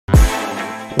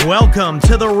Welcome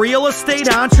to the Real Estate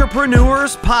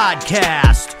Entrepreneurs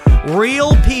Podcast.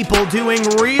 Real people doing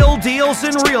real deals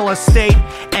in real estate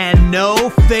and no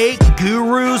fake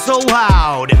gurus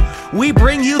allowed. We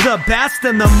bring you the best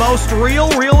and the most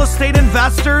real estate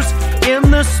investors in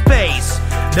the space.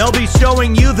 They'll be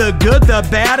showing you the good, the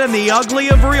bad, and the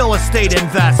ugly of real estate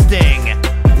investing.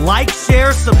 Like,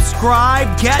 share,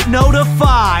 subscribe, get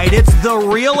notified. It's the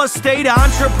Real Estate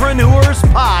Entrepreneurs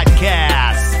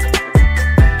Podcast.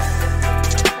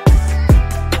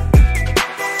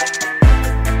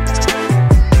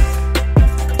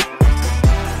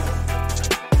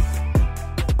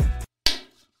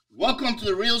 Welcome to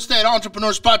the Real Estate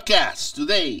Entrepreneurs Podcast.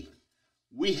 Today,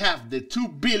 we have the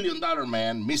 $2 billion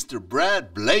man, Mr.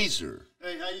 Brad Blazer.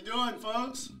 Hey, how you doing,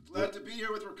 folks? Glad to be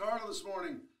here with Ricardo this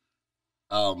morning.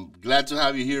 Glad to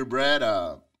have you here, Brad.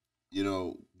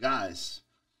 Guys,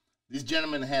 this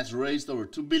gentleman has raised over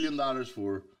 $2 billion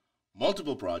for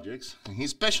multiple projects, and he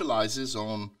specializes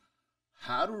on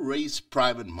how to raise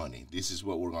private money. This is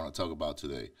what we're going to talk about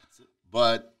today.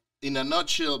 But in a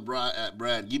nutshell,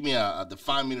 Brad, give me the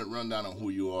 5-minute rundown on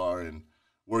who you are and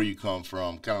where you come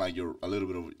from, kind of like a little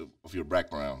bit of your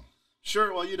background.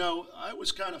 Sure. Well, I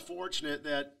was kind of fortunate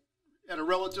that at a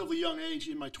relatively young age,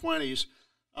 in my 20s,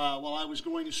 while I was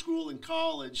going to school in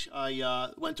college, I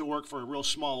went to work for a real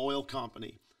small oil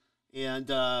company. And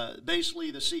basically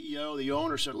the CEO, the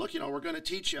owner said, look, we're going to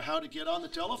teach you how to get on the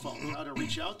telephone, how to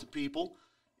reach out to people,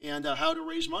 and how to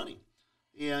raise money.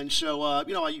 And so,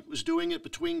 I was doing it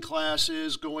between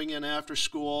classes, going in after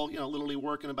school, literally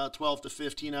working about 12 to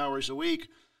 15 hours a week.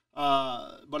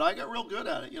 But I got real good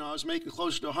at it. I was making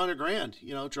close to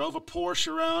 $100,000, drove a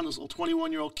Porsche around as a little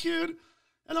 21-year-old kid.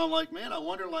 And I'm like, man, I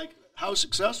wonder, how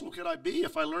successful could I be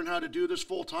if I learned how to do this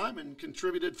full time and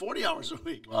contributed 40 hours a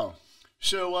week? Wow.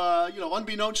 So,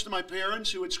 unbeknownst to my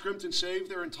parents who had scrimped and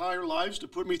saved their entire lives to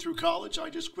put me through college, I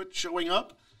just quit showing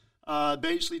up.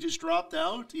 Basically just dropped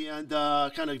out and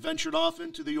kind of ventured off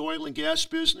into the oil and gas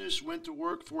business, went to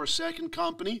work for a second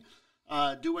company,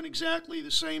 doing exactly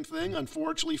the same thing.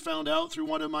 Unfortunately, found out through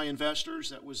one of my investors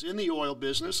that was in the oil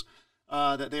business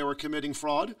that they were committing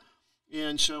fraud.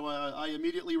 And so I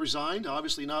immediately resigned,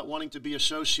 obviously not wanting to be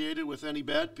associated with any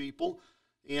bad people.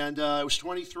 And I was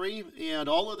 23, and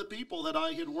all of the people that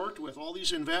I had worked with, all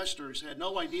these investors, had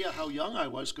no idea how young I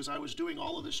was because I was doing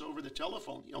all of this over the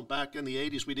telephone. Back in the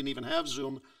 80s, we didn't even have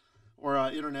Zoom or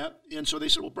internet. And so they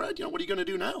said, well, Brad, what are you going to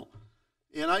do now?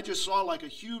 And I just saw a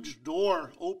huge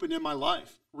door open in my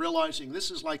life, realizing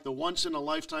this is the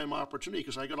once-in-a-lifetime opportunity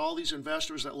because I got all these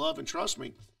investors that love and trust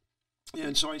me.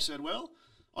 And so I said, well,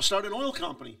 I'll start an oil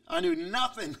company. I knew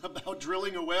nothing about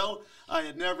drilling a well. I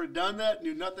had never done that,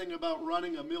 knew nothing about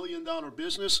running $1 million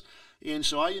business. And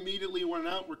so I immediately went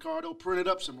out, Ricardo, printed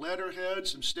up some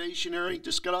letterheads, some stationery,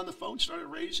 just got on the phone, started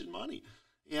raising money.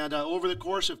 And over the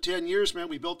course of 10 years, man,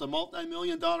 we built a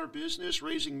multi-million-dollar business,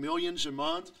 raising millions a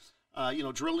month,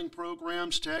 drilling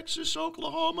programs, Texas,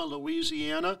 Oklahoma,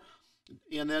 Louisiana.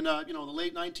 And then, in the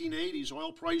late 1980s,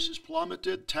 oil prices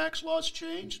plummeted, tax laws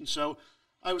changed, and so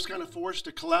I was kind of forced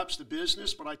to collapse the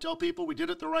business, but I tell people we did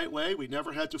it the right way. We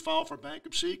never had to file for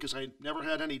bankruptcy because I never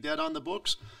had any debt on the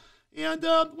books. And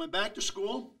went back to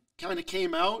school, kind of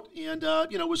came out, and,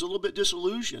 was a little bit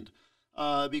disillusioned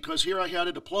because here I had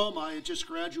a diploma. I had just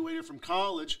graduated from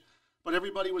college, but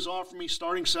everybody was offering me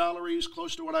starting salaries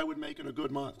close to what I would make in a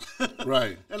good month.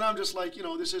 Right. And I'm just like,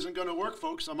 this isn't going to work,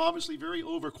 folks. I'm obviously very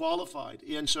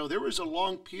overqualified. And so there was a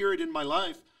long period in my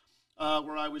life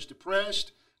where I was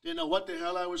depressed, didn't know what the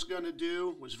hell I was going to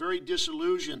do, was very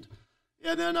disillusioned.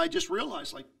 And then I just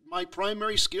realized, my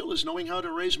primary skill is knowing how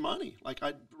to raise money.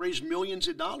 I raised millions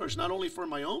of dollars, not only for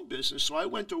my own business. So I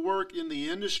went to work in the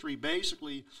industry,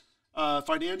 basically,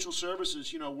 financial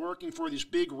services, working for these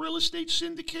big real estate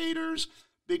syndicators,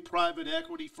 big private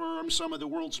equity firms, some of the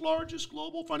world's largest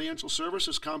global financial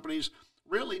services companies,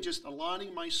 really just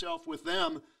aligning myself with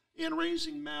them and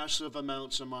raising massive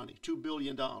amounts of money, $2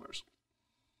 billion.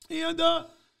 And,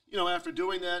 after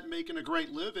doing that, making a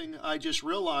great living, I just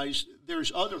realized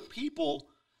there's other people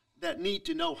that need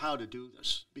to know how to do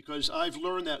this because I've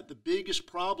learned that the biggest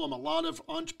problem a lot of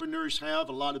entrepreneurs have,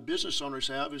 a lot of business owners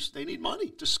have, is they need money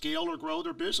to scale or grow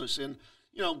their business. And,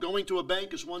 going to a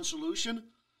bank is one solution.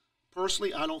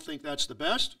 Personally, I don't think that's the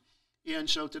best. And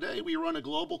so today we run a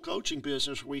global coaching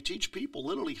business where we teach people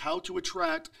literally how to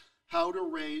attract, how to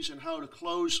raise, and how to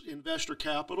close investor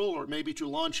capital or maybe to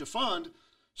launch a fund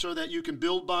so that you can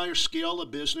build, buy, or scale a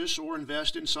business or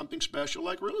invest in something special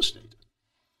like real estate.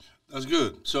 That's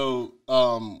good. So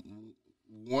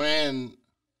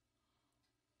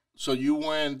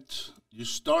you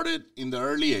started in the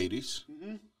early 80s,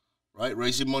 right,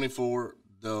 raising money for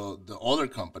the other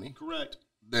company. Correct.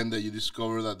 Then that you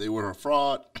discover that they were a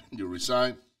fraud, you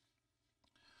resign.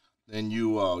 Then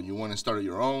you went and started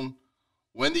your own.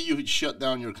 When did you shut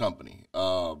down your company?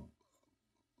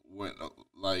 When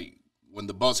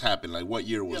the bust happened, like what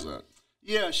year was that?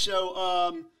 Yeah,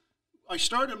 so I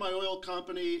started my oil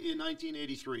company in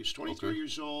 1983. I was 23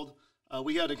 years old.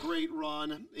 We had a great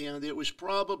run, and it was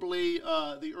probably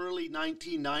the early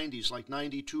 1990s, like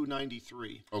 92,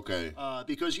 93. Okay.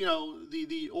 Because,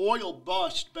 the oil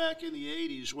bust back in the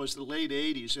 80s was the late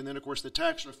 80s, and then, of course, the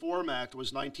Tax Reform Act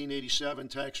was 1987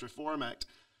 Tax Reform Act.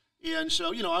 And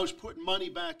so, I was putting money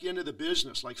back into the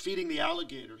business, like feeding the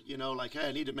alligator, like, hey,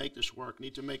 I need to make this work.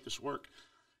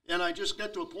 And I just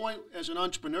get to a point as an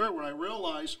entrepreneur where I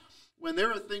realize when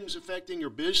there are things affecting your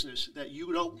business that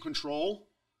you don't control,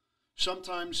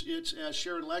 sometimes it's, as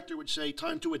Sharon Lechter would say,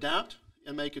 time to adapt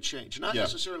and make a change. Not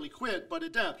necessarily quit, but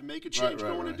adapt and make a change,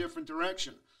 go in a different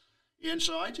direction. And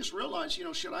so I just realized,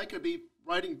 I could be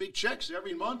writing big checks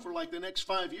every month for like the next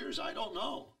 5 years. I don't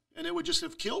know. And it would just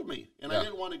have killed me. And I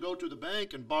didn't want to go to the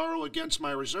bank and borrow against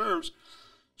my reserves.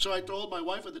 So I told my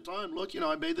wife at the time, look,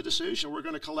 I made the decision. We're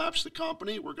going to collapse the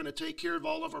company. We're going to take care of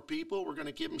all of our people. We're going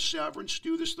to give them severance,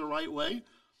 do this the right way.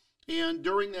 And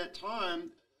during that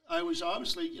time, I was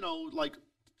obviously,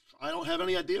 I don't have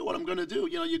any idea what I'm going to do.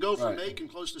 You go from making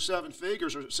close to 7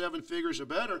 figures or 7 figures or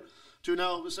better to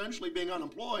now essentially being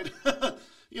unemployed.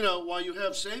 While you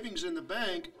have savings in the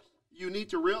bank, you need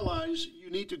to realize you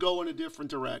need to go in a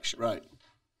different direction. Right.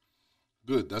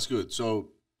 Good. That's good. So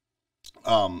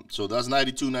that's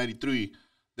 92, 93.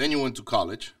 Then you went to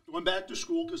college. Went back to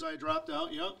school because I dropped out,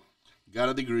 Got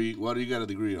a degree. What do you got a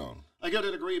degree on? I got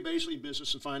a degree basically in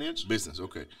business and finance. Business,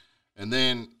 okay. And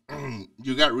then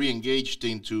you got re-engaged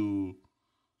into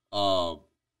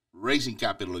raising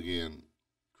capital again.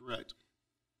 Correct.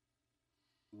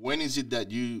 When is it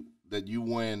that you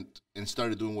went and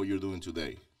started doing what you're doing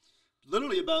today?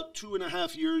 Literally about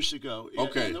 2.5 years ago.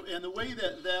 Okay. And the way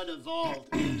that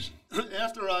evolved is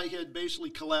after I had basically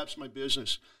collapsed my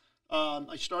business,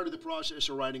 I started the process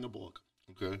of writing a book.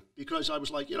 Okay. Because I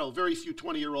was like, very few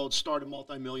 20-year-olds start a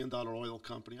multi-million-dollar oil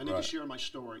company. I need to share my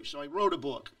story. So I wrote a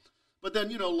book. But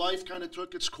then, life kind of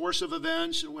took its course of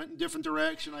events and went in different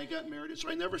direction. I got married, so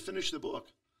I never finished the book.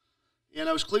 And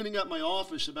I was cleaning up my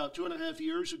office about 2.5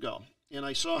 years ago, and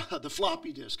I saw the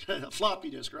floppy disk. Floppy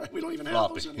disk, right? We don't even have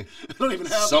those anymore. Don't even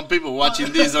have Some people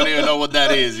watching this don't even know what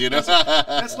that is,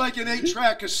 That's like an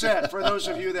 8-track cassette for those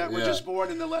of you that were just born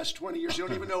in the last 20 years. You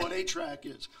don't even know what 8-track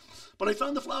is. But I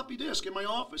found the floppy disk in my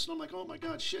office, and I'm like, oh, my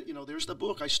God, shit, there's the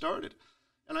book I started.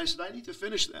 And I said, I need to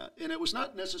finish that. And it was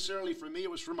not necessarily for me.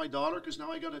 It was for my daughter, because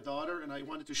now I got a daughter, and I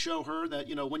wanted to show her that,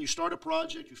 when you start a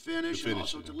project, you finish and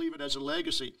also to leave it as a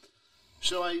legacy.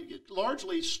 So I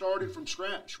largely started from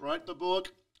scratch, write the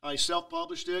book. I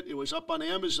self-published it. It was up on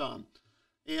Amazon.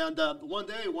 And one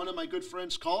day, one of my good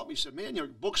friends called me and said, man, your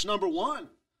book's #1.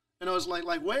 And I was like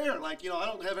where? I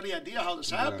don't have any idea how this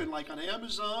happened. Like on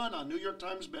Amazon, on New York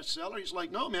Times bestseller. He's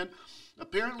like, no, man.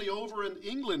 Apparently over in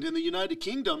England, in the United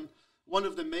Kingdom, one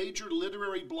of the major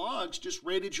literary blogs just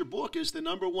rated your book as the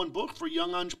 #1 book for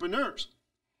young entrepreneurs.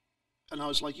 And I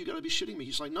was like, you got to be shitting me.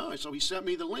 He's like, no. So he sent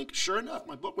me the link. Sure enough,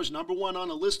 my book was #1 on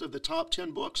a list of the top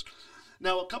 10 books.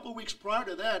 Now, a couple of weeks prior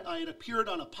to that, I had appeared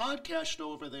on a podcast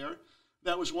over there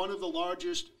that was one of the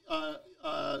largest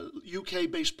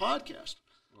UK-based podcasts.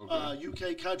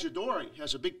 UK Kajadori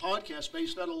has a big podcast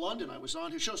based out of London. I was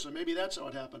on his show, so maybe that's how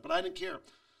it happened, but I didn't care.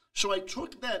 So I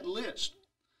took that list,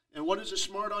 and what does a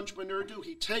smart entrepreneur do?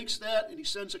 He takes that and he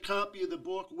sends a copy of the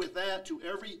book with that to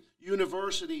every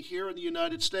university here in the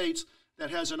United States that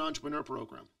has an entrepreneur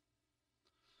program.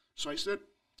 So I said,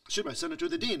 I sent it to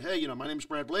the dean. Hey, my name is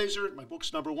Brad Blazer. My book's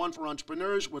 #1 for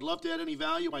entrepreneurs. Would love to add any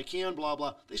value I can, blah,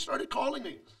 blah. They started calling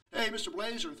me. Hey, Mr.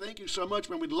 Blazer, thank you so much,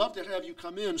 man. We'd love to have you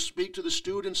come in, speak to the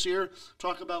students here,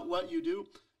 talk about what you do.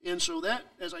 And so that,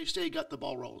 as I say, got the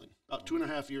ball rolling about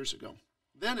 2.5 years ago.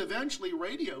 Then eventually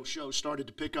radio shows started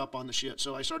to pick up on the shit.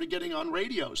 So I started getting on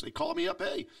radios. They called me up,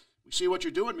 hey, we see what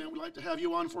you're doing, man. We'd like to have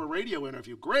you on for a radio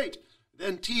interview. Great.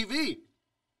 Then TV.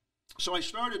 So I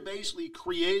started basically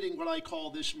creating what I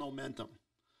call this momentum.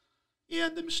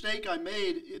 And the mistake I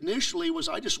made initially was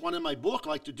I just wanted my book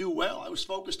to do well. I was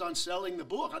focused on selling the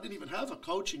book. I didn't even have a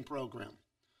coaching program.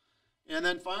 And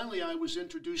then finally I was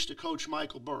introduced to Coach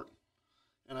Michael Burt.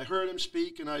 And I heard him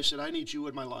speak, and I said, I need you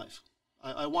in my life.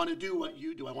 I want to do what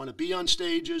you do. I want to be on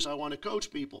stages. I want to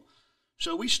coach people.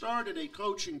 So we started a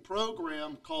coaching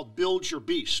program called Build Your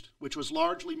Beast, which was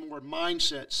largely more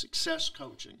mindset, success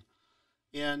coaching.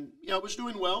 And, it was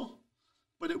doing well,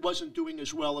 but it wasn't doing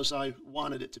as well as I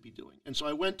wanted it to be doing. And so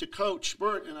I went to Coach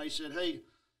Burt, and I said, hey,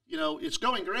 it's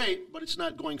going great, but it's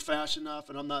not going fast enough,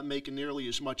 and I'm not making nearly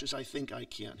as much as I think I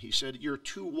can. He said, you're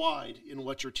too wide in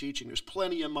what you're teaching. There's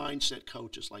plenty of mindset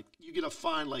coaches. Like, you got to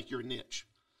find, like, your niche.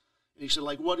 And he said,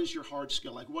 like, what is your hard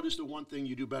skill? Like, what is the one thing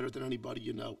you do better than anybody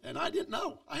you know? And I didn't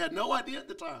know. I had no idea at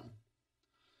the time.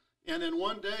 And then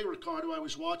one day, Ricardo, I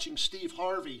was watching Steve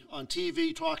Harvey on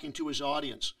TV talking to his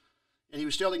audience. And he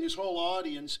was telling his whole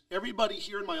audience, everybody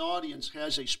here in my audience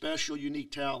has a special,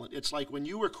 unique talent. It's like when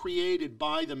you were created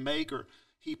by the maker,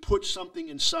 he put something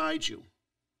inside you.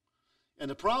 And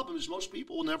the problem is most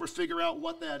people will never figure out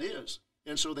what that is.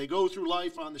 And so they go through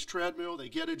life on this treadmill, they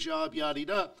get a job,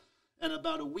 yada-yada. And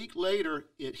about a week later,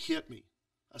 it hit me.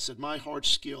 I said, my hard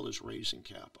skill is raising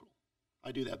capital.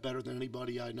 I do that better than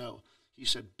anybody I know. He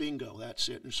said, bingo, that's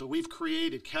it. And so we've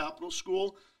created Capital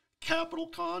School.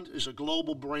 CapitalCon is a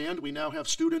global brand. We now have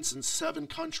students in 7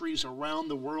 countries around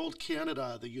the world: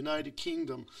 Canada, the United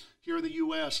Kingdom, here in the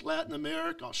U.S., Latin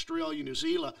America, Australia, New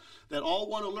Zealand, that all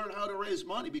want to learn how to raise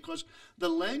money, because the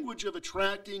language of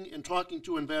attracting and talking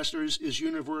to investors is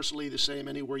universally the same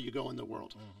anywhere you go in the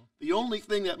world. Mm-hmm. The only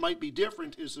thing that might be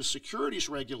different is the securities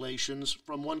regulations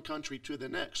from one country to the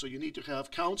next. So you need to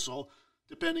have counsel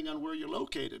depending on where you're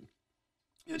located.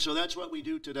 And so that's what we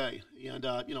do today. And,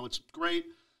 it's great.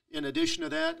 In addition to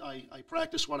that, I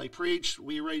practice what I preach.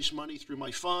 We raise money through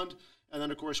my fund. And then,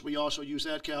 of course, we also use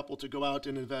that capital to go out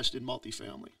and invest in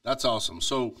multifamily. That's awesome.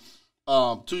 So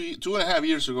 2.5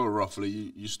 years ago, roughly,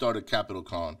 you started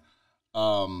CapitalCon.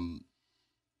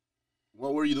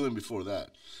 What were you doing before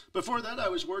that? Before that, I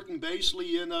was working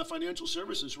basically in financial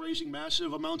services, raising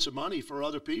massive amounts of money for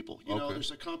other people.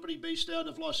 There's a company based out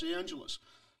of Los Angeles,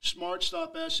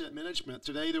 SmartStop Asset Management.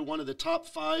 Today, they're one of the top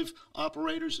 5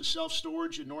 operators of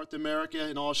self-storage in North America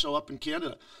and also up in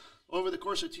Canada. Over the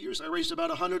course of 2 years, I raised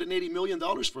about $180 million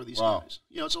for these guys.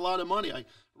 It's a lot of money. I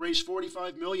raised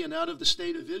 $45 million out of the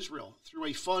state of Israel through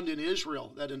a fund in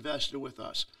Israel that invested with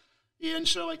us. And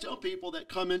so I tell people that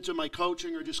come into my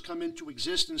coaching or just come into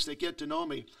existence, that get to know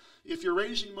me, if you're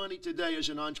raising money today as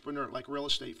an entrepreneur, like real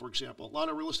estate, for example, a lot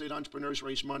of real estate entrepreneurs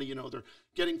raise money, they're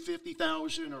getting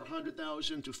 $50,000 or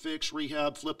 $100,000 to fix,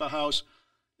 rehab, flip a house.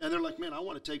 And they're like, man, I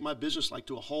want to take my business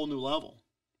to a whole new level.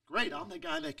 Great, I'm the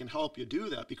guy that can help you do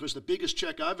that, because the biggest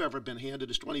check I've ever been handed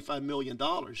is $25 million.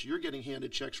 You're getting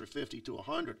handed checks for 50 to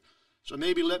 100. So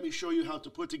maybe let me show you how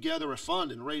to put together a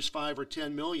fund and raise 5 or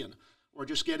 10 million. Or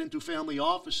just get into family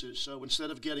offices. So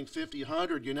instead of getting 50,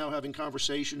 100, you're now having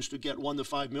conversations to get 1 to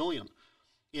 5 million.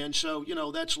 And so,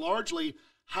 that's largely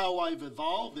how I've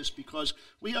evolved this, because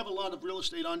we have a lot of real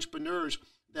estate entrepreneurs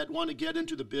that want to get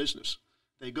into the business.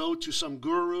 They go to some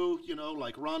guru,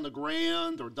 like Ron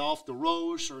LeGrand or Dolph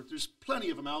DeRose, or there's plenty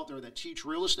of them out there that teach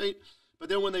real estate. But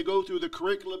then when they go through the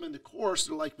curriculum and the course,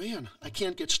 they're like, man, I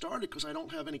can't get started because I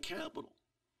don't have any capital.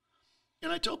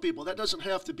 And I tell people that doesn't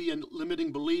have to be a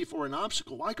limiting belief or an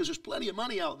obstacle. Why? Because there's plenty of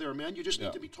money out there, man. You just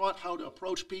need to be taught how to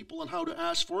approach people and how to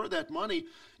ask for that money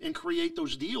and create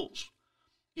those deals.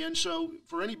 And so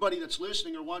for anybody that's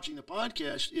listening or watching the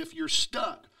podcast, if you're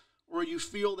stuck or you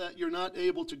feel that you're not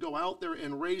able to go out there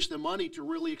and raise the money to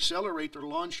really accelerate or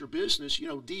launch your business,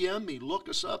 DM me, look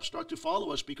us up, start to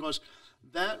follow us, because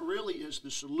that really is the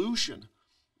solution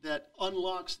that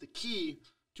unlocks the key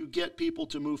to get people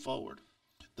to move forward.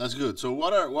 That's good. So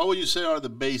what would you say are the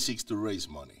basics to raise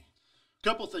money?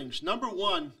 Couple things. Number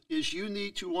one is you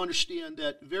need to understand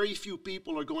that very few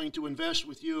people are going to invest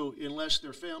with you unless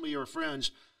they're family or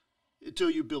friends until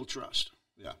you build trust.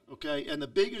 Yeah. Okay. And the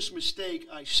biggest mistake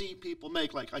I see people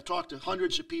make, like I talk to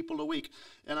hundreds of people a week,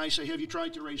 and I say, have you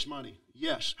tried to raise money?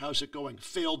 Yes. How's it going?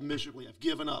 Failed miserably. I've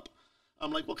given up.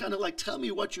 I'm like, well, kind of like, tell me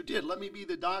what you did. Let me be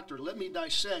the doctor. Let me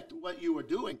dissect what you were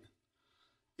doing.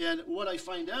 And what I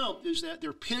find out is that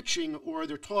they're pitching or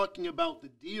they're talking about the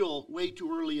deal way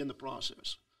too early in the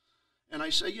process. And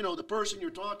I say, the person you're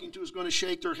talking to is going to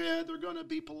shake their head. They're going to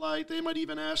be polite. They might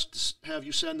even ask to have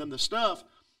you send them the stuff.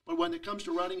 But when it comes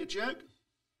to writing a check,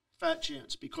 fat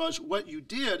chance. Because what you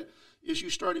did is you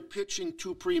started pitching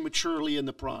too prematurely in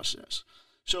the process.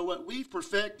 So what we've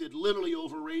perfected literally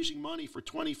over raising money for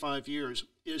 25 years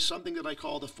is something that I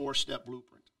call the 4-step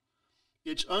blueprint.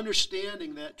 It's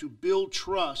understanding that to build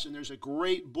trust, and there's a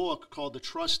great book called The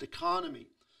Trust Economy,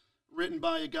 written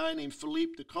by a guy named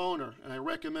Philippe de Koner, and I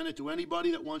recommend it to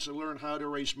anybody that wants to learn how to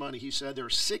raise money. He said there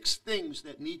are 6 things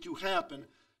that need to happen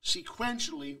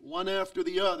sequentially, one after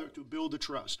the other, to build the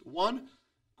trust. 1,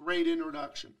 great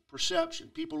introduction, perception.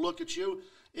 People look at you,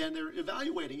 and they're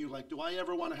evaluating you like, do I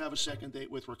ever want to have a second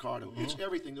date with Ricardo? Mm-hmm. It's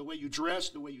everything, the way you dress,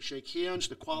 the way you shake hands,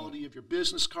 the quality of your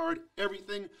business card,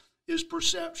 everything is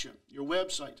perception, your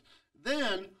website.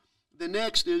 Then the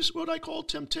next is what I call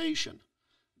temptation.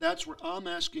 that's where I'm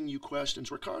asking you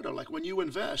questions, Ricardo. Like when you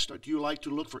invest, do you like to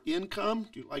look for income?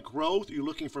 Do you like growth? Are you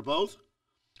looking for both?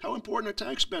 How important are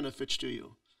tax benefits to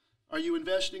you? Are you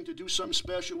investing to do something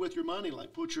special with your money,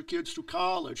 like put your kids through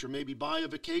college or maybe buy a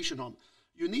vacation home?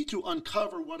 You need to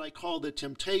uncover what I call the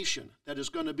temptation that is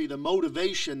going to be the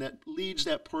motivation that leads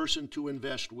that person to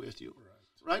invest with you,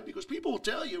 right? Because people will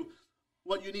tell you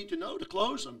what you need to know to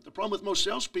close them. The problem with most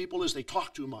salespeople is they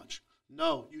talk too much.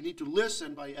 No, you need to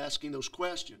listen by asking those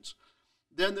questions.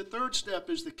 Then the third step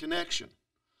is the connection.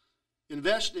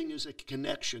 Investing is a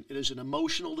connection. It is an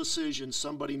emotional decision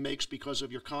somebody makes because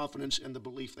of your confidence and the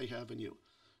belief they have in you.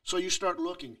 So you start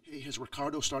looking, hey, is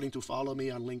Ricardo starting to follow me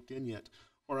on LinkedIn yet?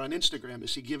 Or on Instagram,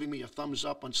 is he giving me a thumbs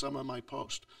up on some of my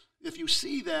posts? If you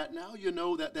see that, now you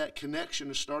know that that connection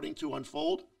is starting to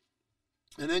unfold.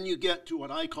 And then you get to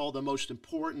what I call the most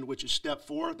important, which is step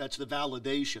 4. That's the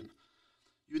validation.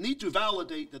 You need to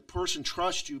validate that person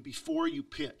trusts you before you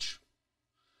pitch.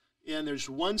 And there's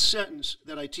one sentence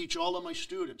that I teach all of my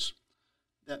students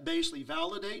that basically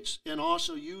validates and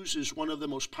also uses one of the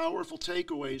most powerful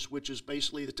takeaways, which is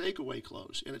basically the takeaway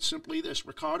close. And it's simply this: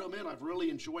 Ricardo, man, I've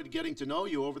really enjoyed getting to know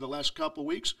you over the last couple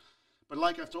weeks. But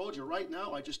like I've told you, right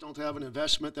now, I just don't have an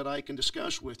investment that I can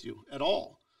discuss with you at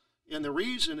all. And the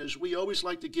reason is we always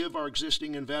like to give our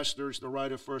existing investors the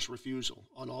right of first refusal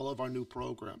on all of our new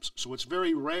programs. So it's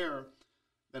very rare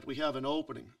that we have an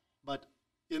opening. But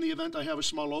in the event I have a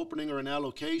small opening or an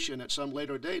allocation at some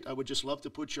later date, I would just love to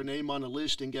put your name on a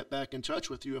list and get back in touch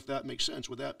with you if that makes sense.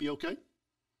 Would that be okay?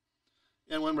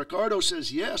 And when Ricardo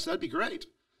says yes, that'd be great.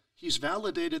 He's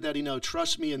validated that he now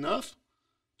trusts me enough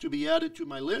to be added to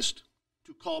my list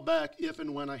to call back if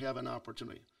and when I have an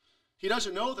opportunity. He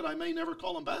doesn't know that I may never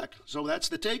call him back. So that's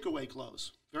the takeaway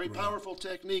close. Very powerful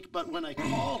technique. But when I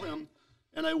call him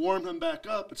and I warm him back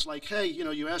up, it's like, hey,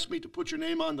 you asked me to put your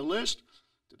name on the list.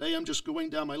 Today I'm just going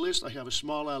down my list. I have a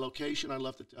small allocation. I'd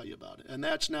love to tell you about it. And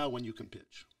that's now when you can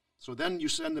pitch. So then you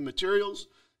send the materials.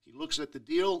 He looks at the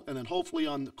deal. And then hopefully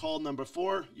on the call number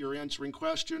 4, you're answering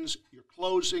questions, you're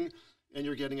closing, and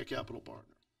you're getting a capital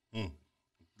partner.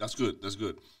 That's good. That's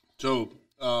good. So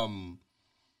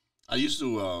I used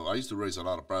to raise a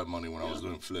lot of private money when I was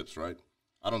doing flips, right?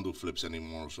 I don't do flips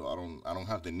anymore, so I don't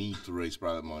have the need to raise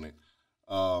private money.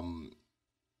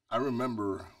 I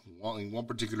remember in one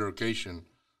particular occasion,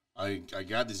 I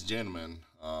got this gentleman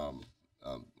on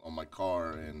my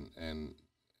car, and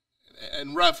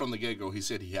right from the get-go, he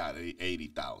said he had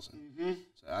 $80,000.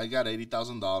 So I got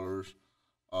 $80,000.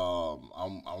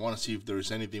 I want to see if there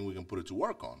is anything we can put it to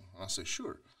work on. And I said,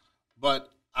 sure. But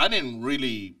I didn't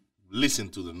really listen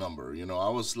to the number. I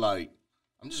was like,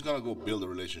 I'm just going to go build a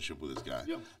relationship with this guy.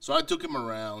 Yeah. So I took him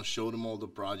around, showed him all the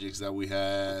projects that we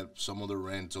had, some of the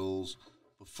rentals.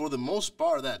 But for the most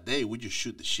part that day, we just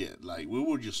shoot the shit. Like, we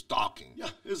were just talking. Yeah,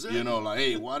 exactly. Like,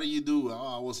 hey, what do you do?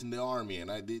 Oh, I was in the Army,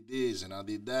 and I did this, and I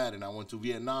did that, and I went to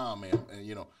Vietnam,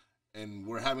 and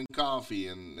we're having coffee,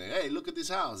 and, hey, look at this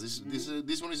house.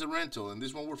 This one is a rental, and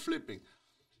this one we're flipping.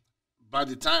 By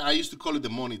the time, I used to call it the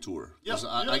money tour.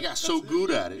 I got so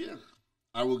good at it. Yeah.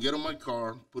 I will get on my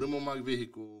car, put him on my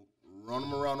vehicle, run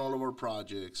him around all of our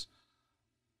projects.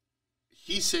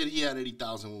 He said he had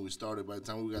 $80,000 when we started. By the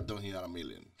time we got done, he had $1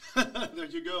 million. There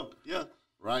you go. Yeah.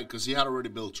 Right? Because he had already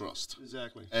built trust.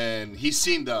 Exactly. And he's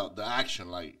seen the action.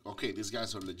 Like, okay, these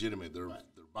guys are legitimate. They're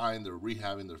buying, they're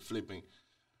rehabbing, they're flipping.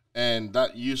 And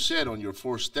that you said on your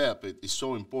 4th step, it is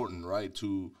so important, right,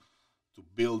 to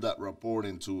build that rapport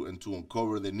and to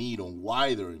uncover the need on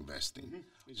why they're investing.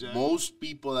 Exactly. Most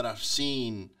people that I've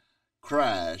seen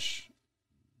crash,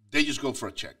 they just go for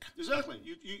a check. Exactly.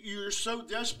 You're so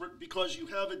desperate because you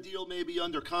have a deal maybe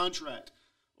under contract,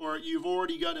 or you've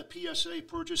already got a PSA,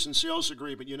 purchase and sales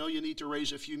agreement. You need to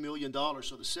raise a few $1 million.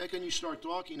 So the second you start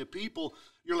talking to people,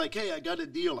 you're like, hey, I got a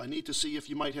deal. I need to see if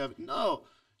you might have it. No,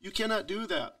 you cannot do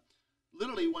that.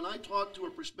 Literally, when I talk to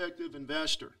a prospective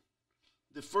investor,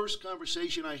 the first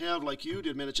conversation I have, like you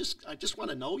did, man, I just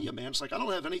want to know you, man. It's like, I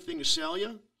don't have anything to sell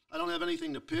you. I don't have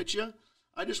anything to pitch you.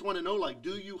 I just want to know, like,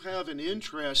 do you have an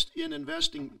interest in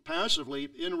investing passively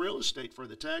in real estate for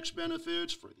the tax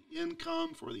benefits, for the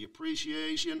income, for the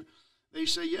appreciation? They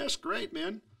say, yes, great,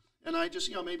 man. And I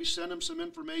just, maybe send them some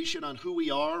information on who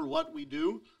we are, what we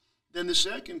do. Then the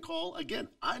second call, again,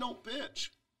 I don't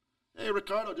pitch. Hey,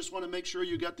 Ricardo, just want to make sure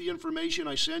you got the information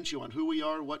I sent you on who we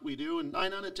are, what we do. And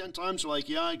 9 out of 10 times they're like,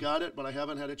 yeah, I got it, but I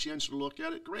haven't had a chance to look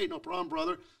at it. Great, no problem,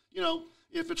 brother.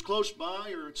 If it's close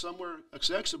by or it's somewhere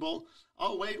accessible,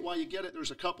 I'll wait while you get it.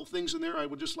 There's a couple things in there I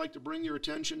would just like to bring your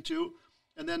attention to.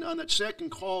 And then on that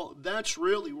second call, that's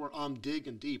really where I'm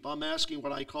digging deep. I'm asking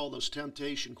what I call those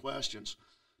temptation questions.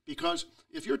 Because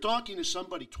if you're talking to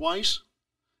somebody twice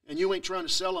and you ain't trying to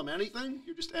sell them anything,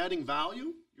 you're just adding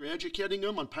value, you're educating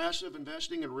them on passive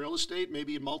investing in real estate,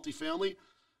 maybe in multifamily,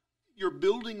 you're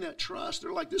building that trust.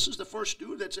 They're like, this is the first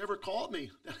dude that's ever called me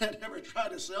that had ever tried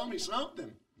to sell me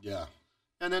something. Yeah.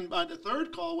 And then by the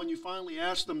third call, when you finally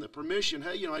ask them the permission,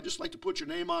 hey, I'd just like to put your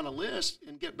name on a list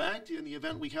and get back to you in the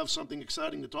event we have something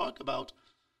exciting to talk about.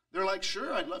 They're like,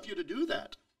 sure, I'd love you to do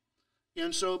that.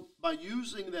 And so by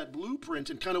using that blueprint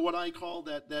and kind of what I call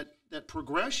that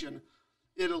progression,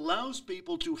 it allows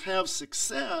people to have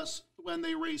success when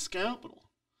they raise capital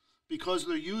because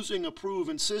they're using a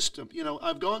proven system.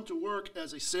 I've gone to work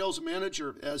as a sales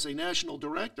manager, as a national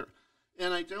director,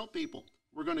 and I tell people,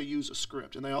 we're going to use a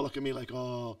script. And they all look at me like,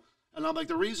 oh. And I'm like,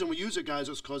 the reason we use it, guys,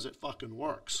 is because it fucking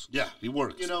works. Yeah, it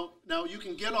works. Now you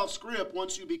can get off script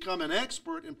once you become an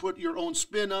expert and put your own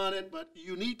spin on it, but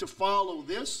you need to follow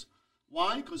this.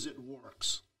 Why? Because it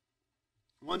works.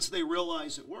 Once they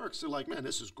realize it works, they're like, man,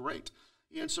 this is great.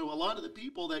 And so a lot of the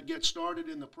people that get started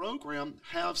in the program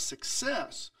have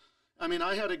success. I mean,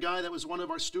 I had a guy that was one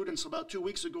of our students about 2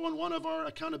 weeks ago on one of our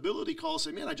accountability calls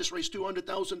say, man, I just raised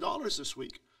 $200,000 this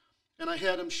week. And I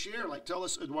had him share, tell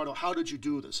us, Eduardo, how did you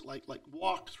do this? Like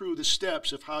walk through the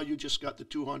steps of how you just got the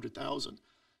 200,000.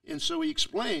 And so he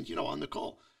explained, on the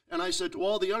call. And I said to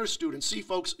all the other students, see,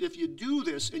 folks, if you do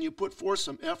this and you put forth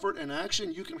some effort and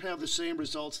action, you can have the same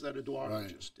results that Eduardo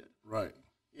just did. Right.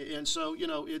 And so,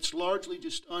 it's largely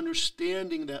just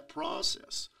understanding that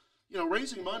process.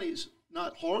 Raising money is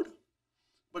not hard,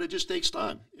 but it just takes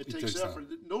time. It takes effort.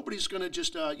 Time. Nobody's going to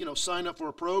just, sign up for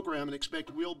a program and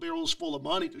expect wheelbarrows full of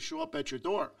money to show up at your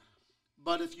door.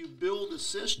 But if you build a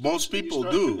system... Most people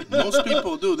do. Most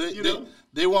people do.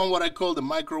 They want what I call the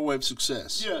microwave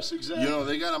success. Yes, exactly.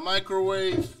 They got a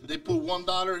microwave, they put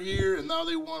 $1 here, and now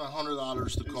they want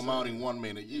 $100 to come out in 1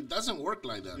 minute. It doesn't work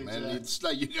like that, man. It's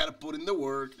like you got to put in the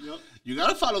work. Yep. You got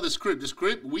to follow the script. The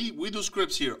script, we do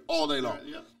scripts here all day long.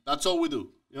 Yep. That's all we do,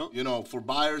 for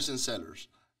buyers and sellers.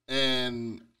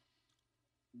 And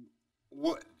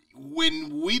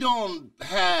when we don't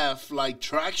have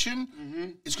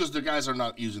traction, it's because the guys are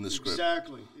not using the script.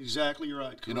 Exactly, you're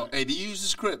right. Correct. Hey, do you use the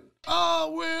script?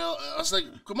 Well, I was like,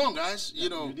 come on, guys. You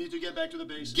need to get back to the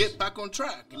basics. Get back on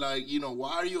track.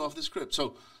 Why are you off the script?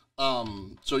 So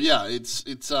yeah,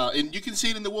 it's and you can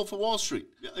see it in The Wolf of Wall Street.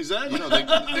 Yeah, exactly.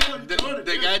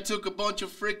 The guy took a bunch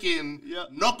of freaking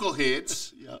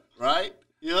knuckleheads, right?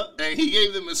 Yeah. And he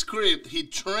gave them a script. He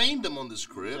trained them on the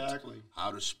script. Exactly.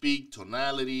 How to speak,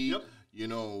 tonality,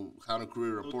 how to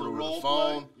create a report over the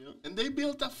phone. Yep. And they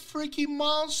built a freaking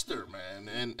monster,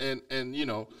 man. And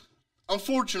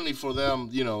unfortunately for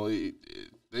them,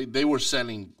 they were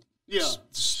selling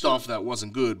stuff that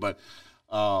wasn't good, but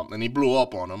and he blew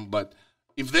up on them. But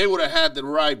if they would have had the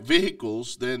right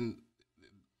vehicles, then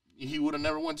he would have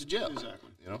never went to jail.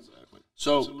 Exactly. Exactly.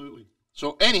 So, absolutely.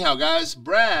 So anyhow, guys,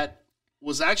 Brad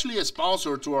was actually a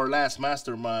sponsor to our last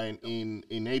mastermind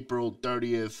in April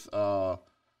 30th,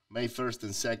 May 1st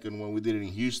and 2nd when we did it in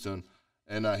Houston.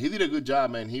 And he did a good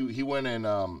job, man. He went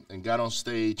and got on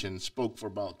stage and spoke for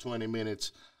about 20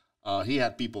 minutes. He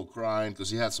had people crying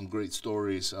because he had some great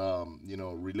stories,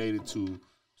 related to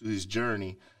his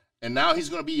journey. And now he's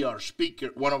going to be our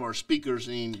speaker, one of our speakers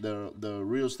in the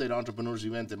Real Estate Entrepreneurs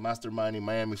event at Mastermind in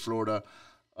Miami, Florida,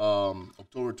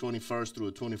 October 21st through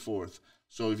the 24th.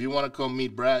 So if you want to come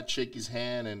meet Brad, shake his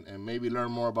hand, and maybe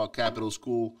learn more about Capital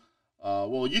School,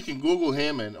 you can Google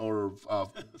him or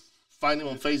find him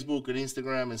on Facebook and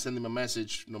Instagram and send him a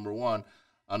message, number one.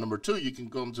 Number two, you can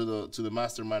come to the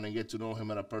mastermind and get to know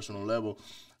him at a personal level.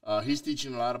 He's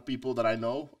teaching a lot of people that I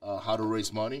know how to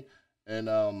raise money. And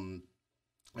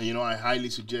I highly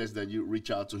suggest that you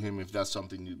reach out to him if that's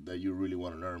something that you really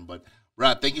want to learn. But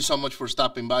Brad, thank you so much for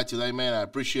stopping by today, man. I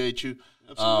appreciate you.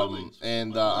 Absolutely.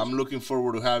 I'm looking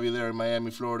forward to have you there in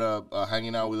Miami, Florida,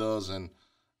 hanging out with us and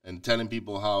telling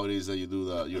people how it is that you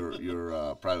do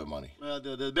your private money.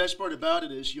 The best part about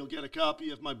it is you'll get a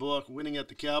copy of my book, Winning at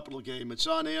the Capital Game. It's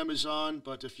on Amazon,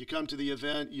 but if you come to the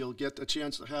event, you'll get a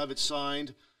chance to have it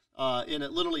signed. And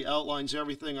it literally outlines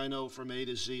everything I know from A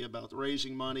to Z about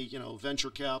raising money,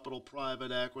 venture capital,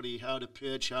 private equity, how to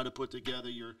pitch, how to put together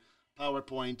your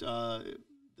PowerPoint,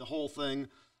 the whole thing.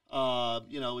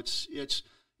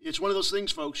 It's one of those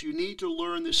things, folks. You need to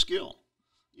learn this skill.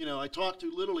 I talk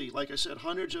to literally, like I said,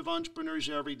 hundreds of entrepreneurs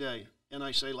every day, and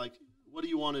I say, what do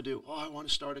you want to do? Oh, I want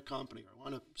to start a company, or I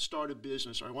want to start a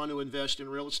business, or I want to invest in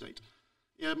real estate.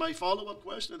 And my follow-up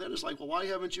question to that is well, why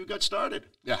haven't you got started?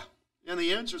 Yeah. And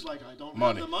the answer is I don't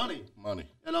have the money. Money.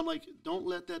 And I'm like, don't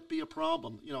let that be a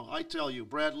problem. I tell you,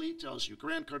 Brad Lee tells you,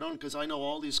 Grant Cardone, because I know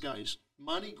all these guys,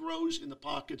 Money grows in the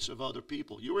pockets of other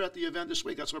people. You were at the event this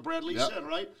week. That's what Bradley said,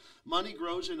 right? Money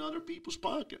grows in other people's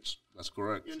pockets. That's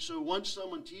correct. And so once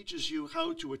someone teaches you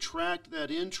how to attract that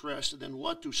interest and then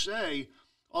what to say,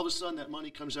 all of a sudden that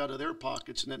money comes out of their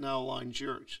pockets and it now aligns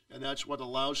yours. And that's what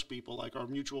allows people like our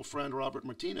mutual friend Robert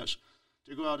Martinez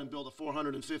to go out and build a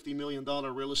 $450 million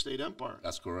real estate empire.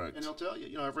 That's correct. And I'll tell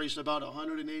you, I've raised about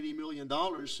 $180 million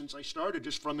since I started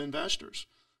just from investors.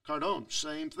 Cardone,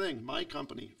 same thing. My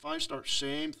company, 5-Star,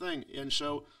 same thing. And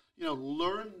so,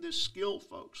 learn this skill,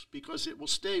 folks, because it will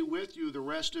stay with you the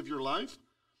rest of your life.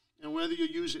 And whether you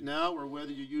use it now or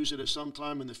whether you use it at some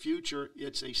time in the future,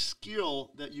 it's a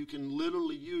skill that you can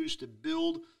literally use to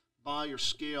build, buy, or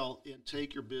scale and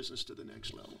take your business to the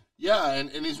next level. Yeah, and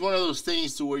it's one of those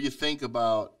things to where you think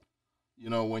about,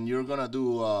 when you're gonna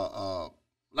do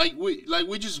like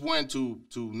we just went to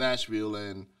Nashville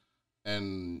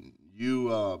and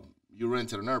you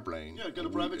rented an airplane. Yeah, got a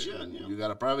private jet. Yeah. You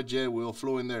got a private jet. We all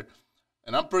flew in there.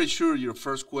 And I'm pretty sure your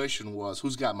first question was,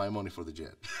 who's got my money for the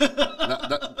jet?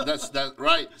 That's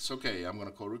right. It's okay. I'm going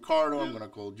to call Ricardo. Yeah. I'm going to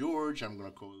call George. I'm going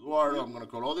to call Eduardo. Yeah. I'm going to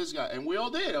call all these guys. And we all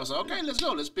did. I was like, okay, let's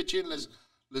go. Let's pitch in. Let's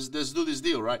do this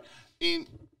deal, right? In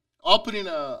opening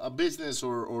a business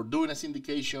or doing a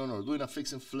syndication or doing a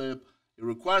fix and flip, it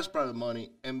requires private money.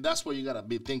 And that's what you got to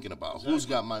be thinking about. Exactly. Who's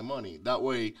got my money? That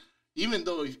way, even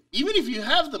if you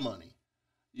have the money,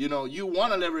 you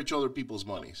want to leverage other people's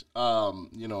monies, and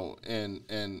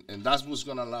that's what's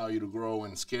going to allow you to grow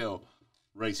and scale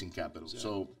raising capital.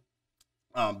 Exactly.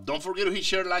 So don't forget to hit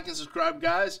share, like, and subscribe,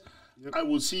 guys. Yep. I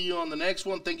will see you on the next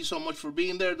one. Thank you so much for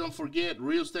being there. Don't forget,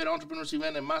 Real Estate Entrepreneurs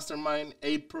Event and Mastermind,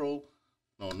 October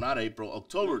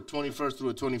 21st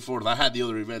through the 24th. I had the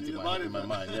other event in my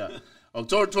mind. Yeah,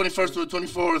 October 21st through the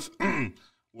 24th.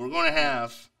 We're going to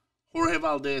have Jorge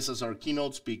Valdez as our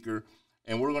keynote speaker.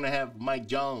 And we're going to have Mike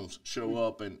Jones show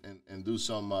up and do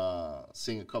some,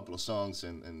 sing a couple of songs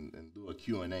and do a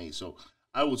Q&A. So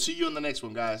I will see you on the next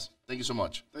one, guys. Thank you so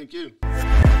much. Thank you.